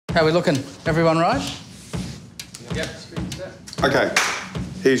How are we looking? Everyone right? Yep. Okay,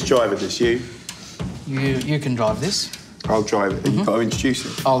 who's driving this? You? You can drive this. I'll drive it. You've got to introduce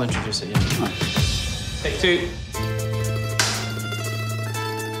it. I'll introduce it, yeah. Right. Take two.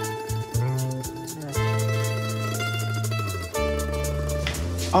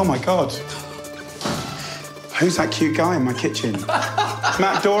 Oh my God. Who's that cute guy in my kitchen?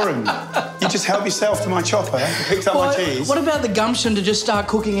 Matt Doran. You just help yourself to my chopper, picked up my cheese. What about the gumption to just start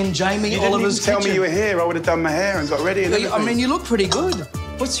cooking in Jamie Oliver's kitchen? Tell me you were here. I would have done my hair and got ready and everything. I mean, you look pretty good.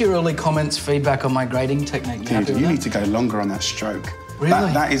 What's your early comments, feedback on my grading technique? Dude, you need to go longer on that stroke.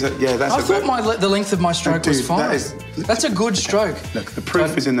 Really? That is a, yeah, that's I thought the length of my stroke was fine. That's a good stroke. Look, the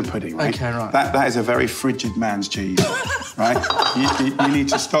proof is in the pudding, right? Okay, right. That is a very frigid man's cheese, right? You need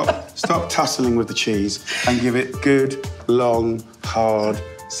to stop tussling with the cheese and give it good, long, hard.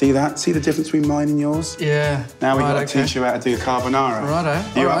 See that? See the difference between mine and yours? Yeah. Now we've got to teach you how to do carbonara.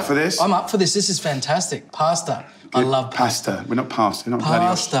 Righto. You up for this? I'm up for this. This is fantastic. Pasta. I love pasta. We're not pasta. We're not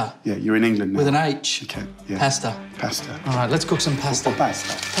pasta. Yeah, you're in England now. With an H. Okay. Yeah. Pasta. Pasta. All right, let's cook some pasta. Or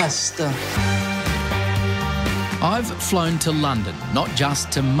pasta. Pasta. I've flown to London, not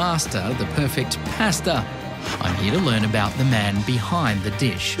just to master the perfect pasta. I'm here to learn about the man behind the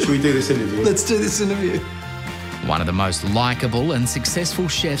dish. Should we do this interview? Let's do this interview. One of the most likeable and successful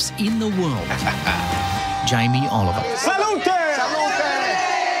chefs in the world, Jamie Oliver. Salute!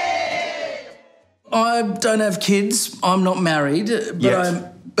 I don't have kids. I'm not married,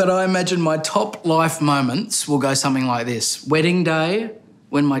 but I imagine my top life moments will go something like this: wedding day,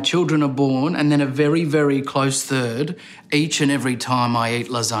 when my children are born, and then a very, very close third each and every time I eat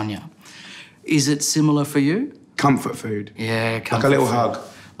lasagna. Is it similar for you? Comfort food. Yeah, comfort Like a little food. hug.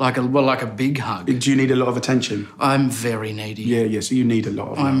 Like a big hug. Do you need a lot of attention? I'm very needy. Yeah, so you need a lot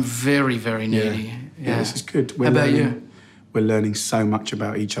of love. I'm very, very needy. Yeah, this is good. How about you? We're learning so much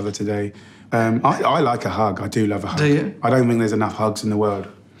about each other today. I like a hug. I do love a hug. Do you? I don't think there's enough hugs in the world.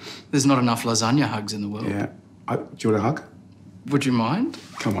 There's not enough lasagna hugs in the world. Yeah. Do you want a hug? Would you mind?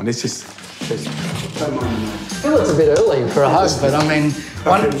 Come on, it's just... Don't mind me. Well, it's a bit early for a hug, but I mean,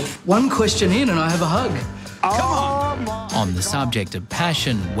 one question in and I have a hug. Come on! On the subject of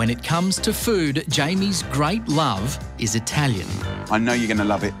passion, when it comes to food, Jamie's great love is Italian. I know you're going to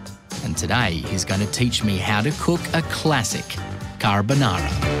love it. And today he's going to teach me how to cook a classic, carbonara.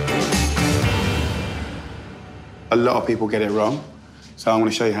 A lot of people get it wrong, so I'm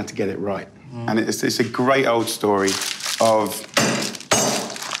going to show you how to get it right. And it's a great old story of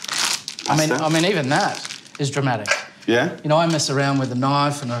pasta. I mean, even that is dramatic. Yeah? You know, I mess around with a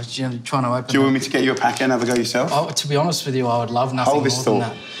knife and I was trying to open. Do you want me to get you a packet and have a go yourself? Oh, to be honest with you, I would love nothing Hold this more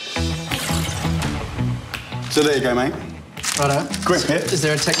than thought. that. So there you go, mate. Righto. Grip it. Is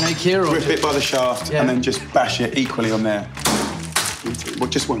there a technique here? Or Grip it by the shaft and then just bash it equally on there. Well,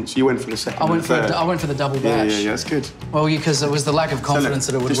 just once. You went for the second. I went for the double bash. Yeah, that's good. Well, because it was the lack of confidence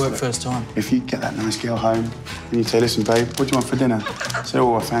that it would work first time. If you get that nice girl home and you say, listen, babe, what do you want for dinner? So,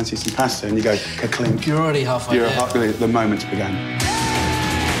 oh, I fancy some pasta. And you go, ka-clink. You're already halfway there. The moment's began.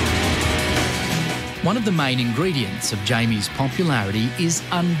 One of the main ingredients of Jamie's popularity is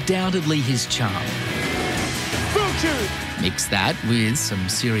undoubtedly his charm. Mix that with some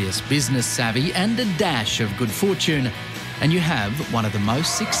serious business savvy and a dash of good fortune, and you have one of the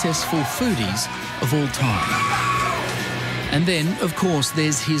most successful foodies of all time. And then, of course,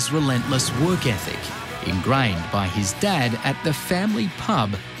 there's his relentless work ethic, ingrained by his dad at the family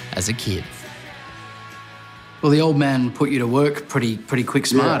pub as a kid. Well, the old man put you to work pretty quick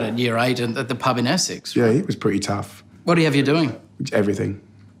smart at year 8 at the pub in Essex. Yeah, he was pretty tough. What do you have you doing? Everything.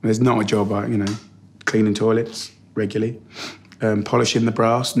 There's not a job, cleaning toilets regularly, polishing the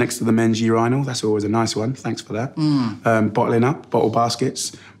brass next to the men's urinal. That's always a nice one. Thanks for that. Bottling up, bottle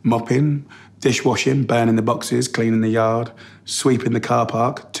baskets, mopping, dishwashing, burning the boxes, cleaning the yard, sweeping the car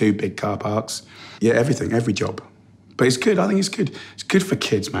park, 2 big car parks. Yeah, everything, every job. But it's good. I think it's good. It's good for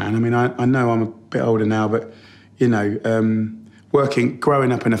kids, man. I mean, I know I'm a bit older now, but,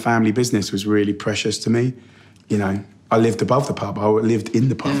 growing up in a family business was really precious to me. I lived above the pub. I lived in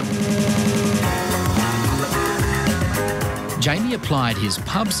the pub. Jamie applied his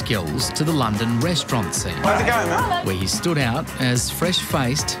pub skills to the London restaurant scene. How's it going, man? Where he stood out as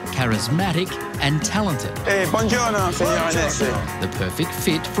fresh-faced, charismatic and talented. Hey, buongiorno, signora Nessie. The perfect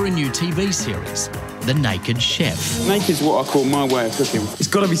fit for a new TV series, The Naked Chef. Naked's what I call my way of cooking. It's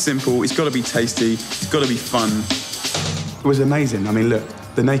got to be simple, it's got to be tasty, it's got to be fun. It was amazing. I mean, look,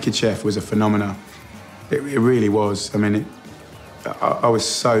 The Naked Chef was a phenomenon. It really was. I mean, I was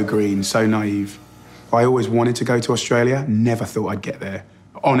so green, so naive. I always wanted to go to Australia, never thought I'd get there.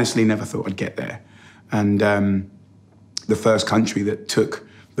 Honestly, never thought I'd get there. And the first country that took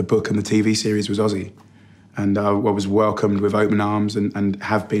the book and the TV series was Aussie. And I was welcomed with open arms and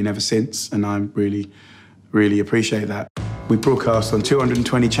have been ever since. And I really, really appreciate that. We broadcast on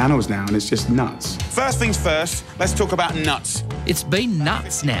 220 channels now, and it's just nuts. First things first, let's talk about nuts. It's been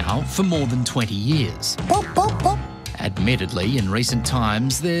nuts now for more than 20 years. Admittedly, in recent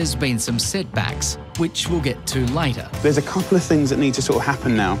times, there's been some setbacks, which we'll get to later. There's a couple of things that need to sort of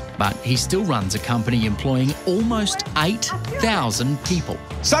happen now. But he still runs a company employing almost 8,000 people.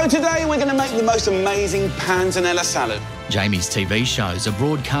 So today we're going to make the most amazing panzanella salad. Jamie's TV shows are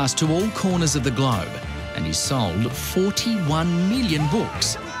broadcast to all corners of the globe, and he's sold 41 million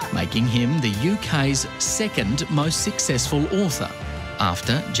books, making him the UK's second most successful author,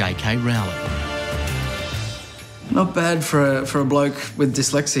 after J.K. Rowling. Not bad for a bloke with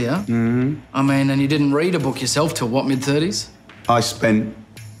dyslexia. I mean, and you didn't read a book yourself till, what, mid-30s? I spent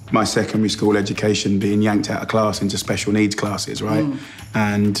my secondary school education being yanked out of class into special needs classes, right?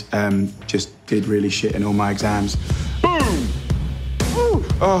 And just did really shit in all my exams. Boom!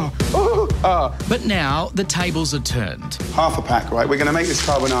 But now the tables are turned. Half a pack, right? We're going to make this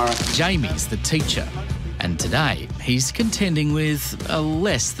carbonara. Jamie's the teacher, and today he's contending with a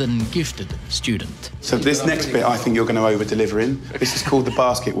less than gifted student. So this next bit, I think you're going to over-deliver in. This is called the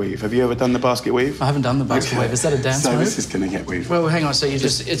basket weave. Have you ever done the basket weave? I haven't done the basket weave. Is that a dance move? So this is going to get weaved. Well, hang on. So you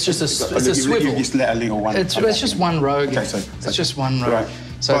it's just a swivel. You just let a little one. It's just one row. Okay, so it's just one row. Right.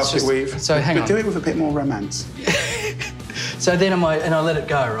 So basket it's just, weave. So hang on. But do it with a bit more romance. So then I let it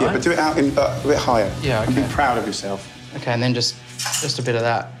go, right? Yeah, but do it out a bit higher. Yeah, okay. And be proud of yourself. Okay, and then just a bit of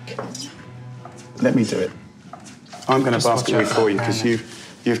that. Let me do it. I'm going to basket weave for you because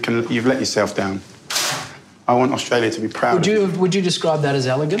you've let yourself down. I want Australia to be proud of you. Would you describe that as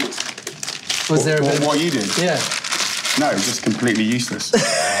elegant? Was there a bit what you did? Yeah. No, just completely useless.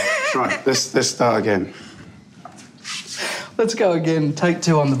 Right, let's start again. Let's go again. Take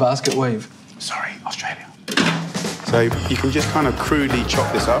 2 on the basket weave. Sorry, Australia. So you can just kind of crudely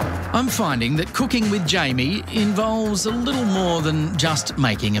chop this up. I'm finding that cooking with Jamie involves a little more than just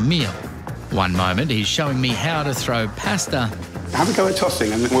making a meal. One moment he's showing me how to throw pasta. Have a go at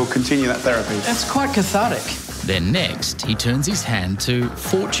tossing and we'll continue that therapy. That's quite cathartic. Then next, he turns his hand to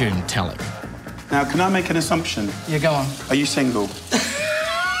fortune telling. Now, can I make an assumption? Yeah, go on. Are you single?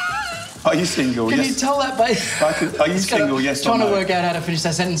 Are you single? Can yes. you tell that, babe? Are you single, yes or no? Trying to work out how to finish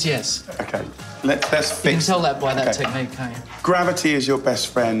that sentence, yes. OK, let's fix. You can tell that by that technique, can't you? Gravity is your best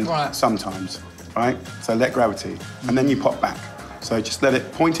friend sometimes, right? So let gravity, and then you pop back. So just let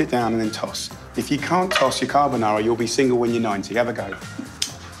it, point it down and then toss. If you can't toss your carbonara, you'll be single when you're 90. Have a go.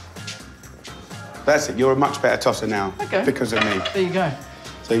 That's it. You're a much better tosser now because of me. There you go.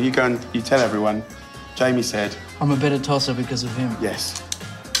 So you go and you tell everyone, Jamie said... I'm a better tosser because of him. Yes.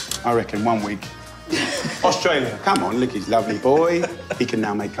 I reckon 1 week. Australia, come on, look, he's a lovely boy. He can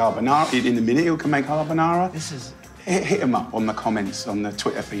now make carbonara. In a minute, he can make carbonara. This is... Hit him up on the comments on the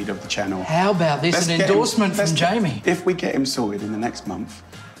Twitter feed of the channel. How about this? An endorsement from Jamie. If we get him sorted in the next month,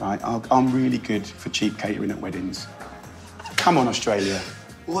 right, I'm really good for cheap catering at weddings. Come on, Australia.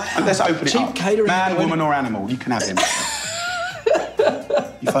 Wow. And let's open it up. Cheap catering. Man, woman or animal, you can have him.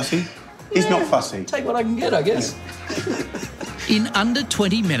 You fussy? He's not fussy. Take what I can get, I guess. In under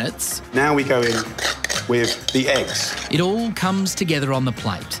 20 minutes... Now we go in with the eggs. It all comes together on the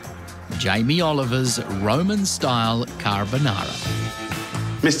plate. Jamie Oliver's Roman-style carbonara.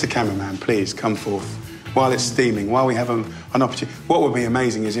 Mr. Cameraman, please come forth while it's steaming, while we have an opportunity. What would be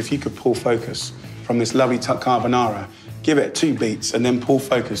amazing is if you could pull focus from this lovely carbonara, give it 2 beats, and then pull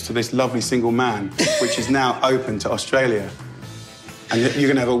focus to this lovely single man, which is now open to Australia. And you're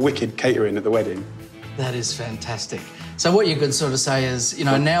going to have a wicked catering at the wedding. That is fantastic. So what you could sort of say is, you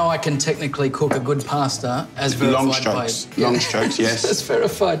know, now I can technically cook a good pasta as verified long strokes. by... Long strokes, yes. As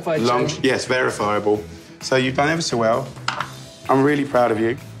verified by Jamie. Yes, verifiable. So you've done ever so well. I'm really proud of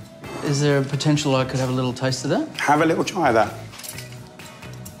you. Is there a potential I could have a little taste of that? Have a little try of that.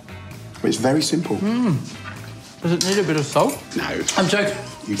 It's very simple. Does it need a bit of salt? No. I'm joking.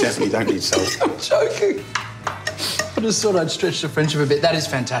 You definitely don't need salt. I'm joking. I just thought I'd stretch the friendship a bit. That is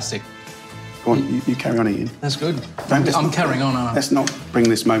fantastic. Go on, you carry on eating. That's good. I'm carrying on, aren't I? Let's not bring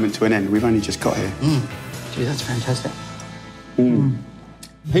this moment to an end. We've only just got here. Gee, that's fantastic. Who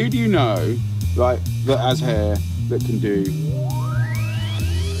do you know, like, that has hair that can do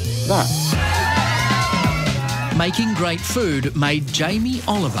that? Making great food made Jamie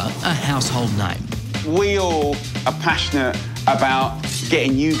Oliver a household name. We all are passionate about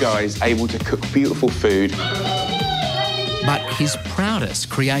getting you guys able to cook beautiful food. But his proudest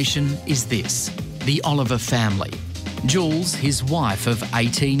creation is this, the Oliver family. Jules, his wife of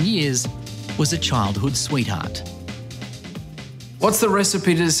 18 years, was a childhood sweetheart. What's the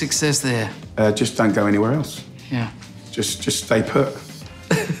recipe to success there? Just don't go anywhere else. Yeah. Just stay put.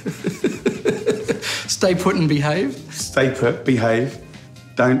 Stay put and behave? Stay put, behave.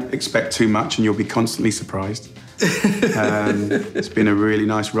 Don't expect too much and you'll be constantly surprised. It's been a really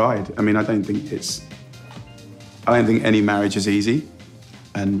nice ride. I mean, I don't think any marriage is easy.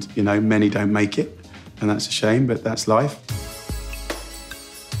 And, you know, many don't make it. And that's a shame, but that's life.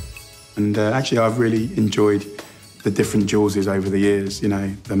 And actually, I've really enjoyed the different Juleses over the years, you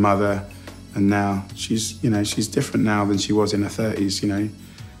know, the mother, and now she's different now than she was in her 30s, you know.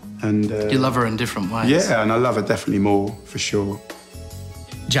 And you love her in different ways. Yeah, and I love her definitely more, for sure.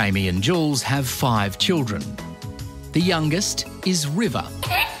 Jamie and Jules have 5 children. The youngest is River.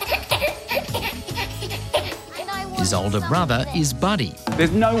 His older brother is Buddy.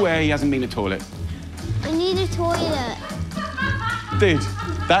 There's nowhere he hasn't been to the toilet. I need a toilet. Dude,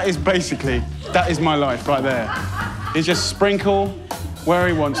 that is my life right there. It's just sprinkle where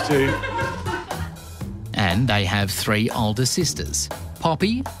he wants to. And they have 3 older sisters,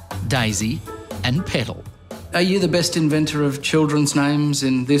 Poppy, Daisy and Petal. Are you the best inventor of children's names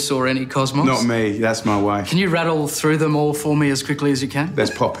in this or any cosmos? Not me, that's my wife. Can you rattle through them all for me as quickly as you can?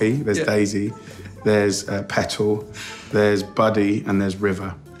 There's Poppy, there's Daisy, there's Petal, there's Buddy, and there's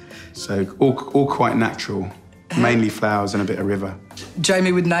River. So all quite natural. Mainly flowers and a bit of river.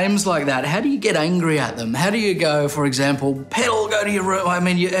 Jamie, with names like that, how do you get angry at them? How do you go, for example, Petal, go to your room? I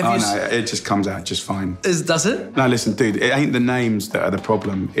mean, no, it just comes out just fine. Does it? No, listen, dude, it ain't the names that are the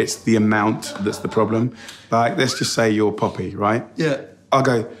problem. It's the amount that's the problem. Like, let's just say you're Poppy, right? Yeah. I'll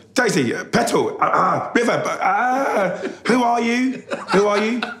go, Daisy, Petal, River, who are you? Who are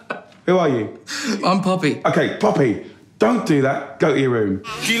you? Who are you? I'm Poppy. Okay, Poppy. Don't do that. Go to your room.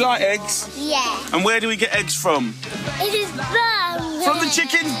 Do you like eggs? Yeah. And where do we get eggs from? It is bum. From the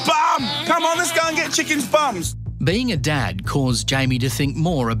chicken's bum! Come on, let's go and get chicken's bums. Being a dad caused Jamie to think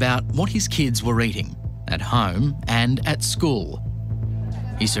more about what his kids were eating, at home and at school.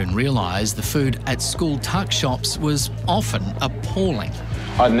 He soon realised the food at school tuck shops was often appalling.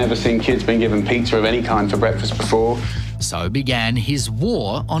 I'd never seen kids being given pizza of any kind for breakfast before. So began his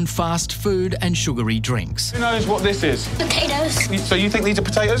war on fast food and sugary drinks. Who knows what this is? Potatoes. So you think these are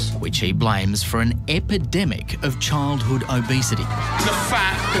potatoes? Which he blames for an epidemic of childhood obesity. The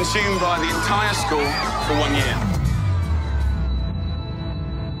fat consumed by the entire school for 1 year.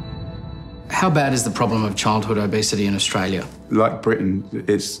 How bad is the problem of childhood obesity in Australia? Like Britain,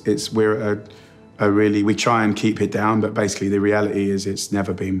 we're we try and keep it down, but basically the reality is it's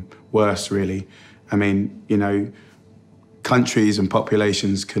never been worse, really. I mean, you know, countries and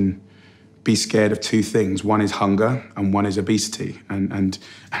populations can be scared of 2 things. One is hunger and one is obesity. And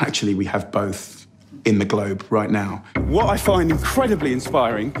actually we have both in the globe right now. What I find incredibly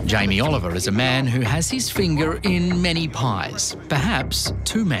inspiring... Jamie Oliver is a man who has his finger in many pies, perhaps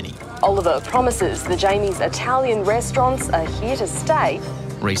too many. Oliver promises the Jamie's Italian restaurants are here to stay.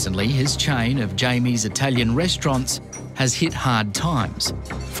 Recently, his chain of Jamie's Italian restaurants has hit hard times.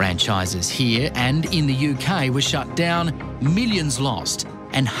 Franchises here and in the UK were shut down, millions lost,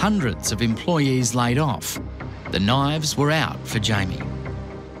 and hundreds of employees laid off. The knives were out for Jamie.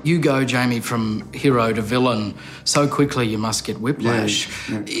 You go, Jamie, from hero to villain so quickly you must get whiplash.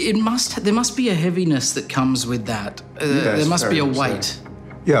 Yeah. There must be a heaviness that comes with that. There must be a weight. So.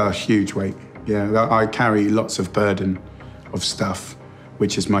 Yeah, a huge weight. Yeah, I carry lots of burden of stuff,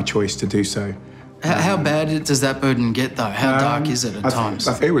 which is my choice to do so. How bad does that burden get, though? How dark is it at times?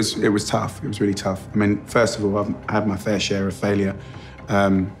 It was tough. It was really tough. I mean, first of all, I've had my fair share of failure.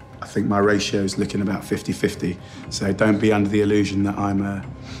 I think my ratio is looking about 50-50. So don't be under the illusion that I'm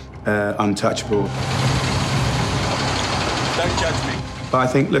untouchable. Don't judge me. But I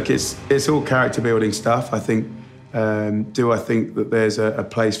think, look, it's all character building stuff. I think, do I think that there's a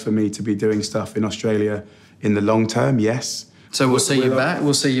place for me to be doing stuff in Australia in the long term? Yes. So we'll see you back?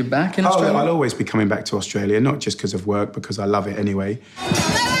 We'll see you back in Australia? I'll always be coming back to Australia, not just because of work, because I love it anyway.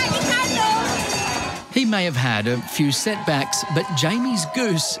 He may have had a few setbacks, but Jamie's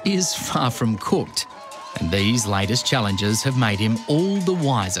goose is far from cooked. And these latest challenges have made him all the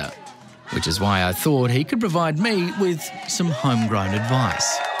wiser, which is why I thought he could provide me with some homegrown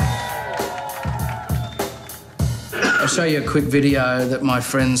advice. I'll show you a quick video that my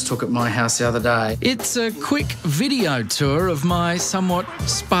friends took at my house the other day. It's a quick video tour of my somewhat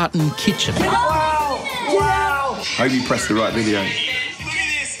Spartan kitchen. Wow! Wow! I hope you pressed the right video. Look at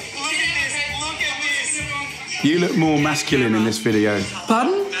this! Look at this! Look at this! You look more masculine in this video.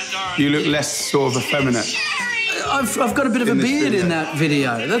 Pardon? You look less sort of effeminate. I've got a bit of a beard in that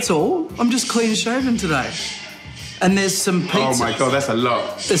video, that's all. I'm just clean shaven today. And there's some pizza. Oh my God, that's a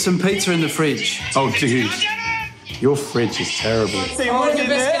lot. There's some pizza in the fridge. Oh, dude. Your fridge is terrible.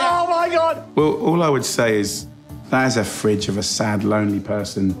 Oh my God! Well, all I would say is that is a fridge of a sad, lonely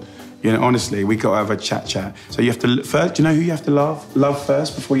person. You know, honestly, we got to have a chat. So you have to first. Do you know who you have to love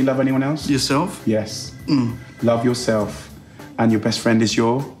first before you love anyone else? Yourself? Yes. Love yourself, and your best friend is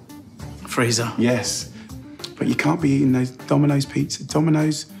your freezer. Yes, but you can't be eating those Domino's pizza.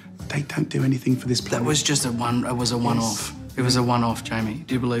 Domino's, they don't do anything for this planet. That was just a one-off. It was a one-off, Jamie.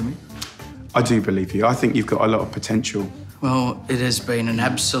 Do you believe me? I do believe you. I think you've got a lot of potential. Well, it has been an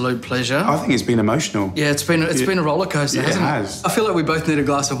absolute pleasure. I think it's been emotional. Yeah, it's been a roller coaster, hasn't it? It has. I feel like we both need a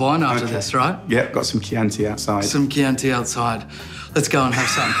glass of wine after this, right? Yeah, got some Chianti outside. Some Chianti outside. Let's go and have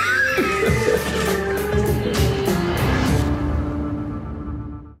some.